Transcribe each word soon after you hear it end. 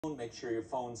Make sure your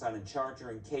phone's on a charger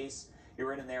in case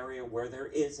you're in an area where there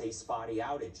is a spotty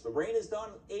outage. The rain is done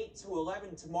 8 to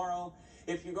 11 tomorrow.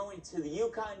 If you're going to the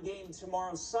UConn game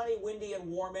tomorrow, sunny, windy,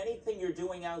 and warm. Anything you're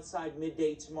doing outside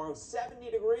midday tomorrow, 70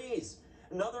 degrees.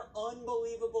 Another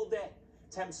unbelievable day.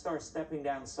 Temps start stepping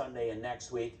down Sunday and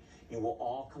next week. You will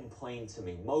all complain to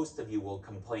me. Most of you will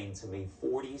complain to me.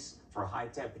 40s for high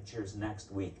temperatures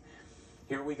next week.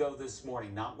 Here we go this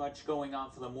morning. Not much going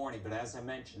on for the morning, but as I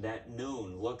mentioned, at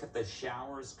noon, look at the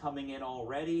showers coming in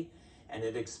already, and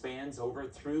it expands over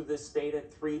through the state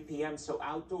at 3 p.m. So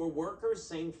outdoor workers,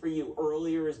 same for you.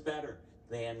 Earlier is better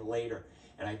than later.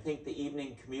 And I think the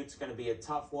evening commute's going to be a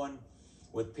tough one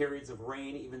with periods of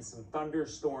rain, even some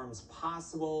thunderstorms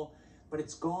possible, but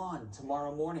it's gone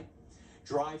tomorrow morning.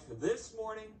 Dry for this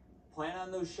morning. Plan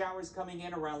on those showers coming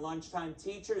in around lunchtime.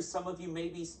 Teachers, some of you may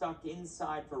be stuck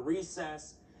inside for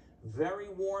recess. Very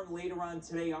warm later on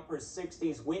today, upper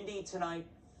 60s. Windy tonight,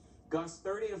 gusts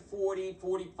 30 to 40,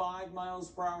 45 miles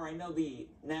per hour. I know the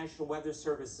National Weather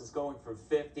Service is going for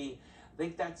 50. I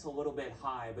think that's a little bit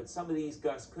high, but some of these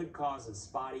gusts could cause a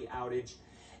spotty outage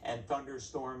and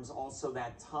thunderstorms. Also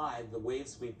that tide, the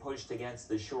waves will be pushed against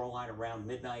the shoreline around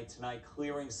midnight tonight.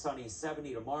 Clearing sunny,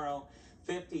 70 tomorrow,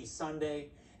 50 Sunday.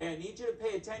 And I need you to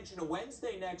pay attention to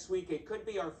Wednesday next week. It could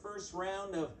be our first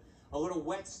round of a little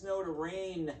wet snow to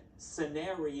rain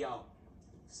scenario.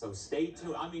 So stay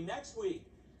tuned. I mean, next week,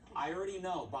 I already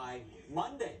know by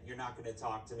Monday, you're not going to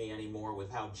talk to me anymore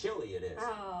with how chilly it is.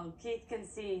 Oh, Keith can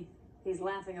see he's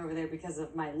laughing over there because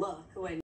of my look when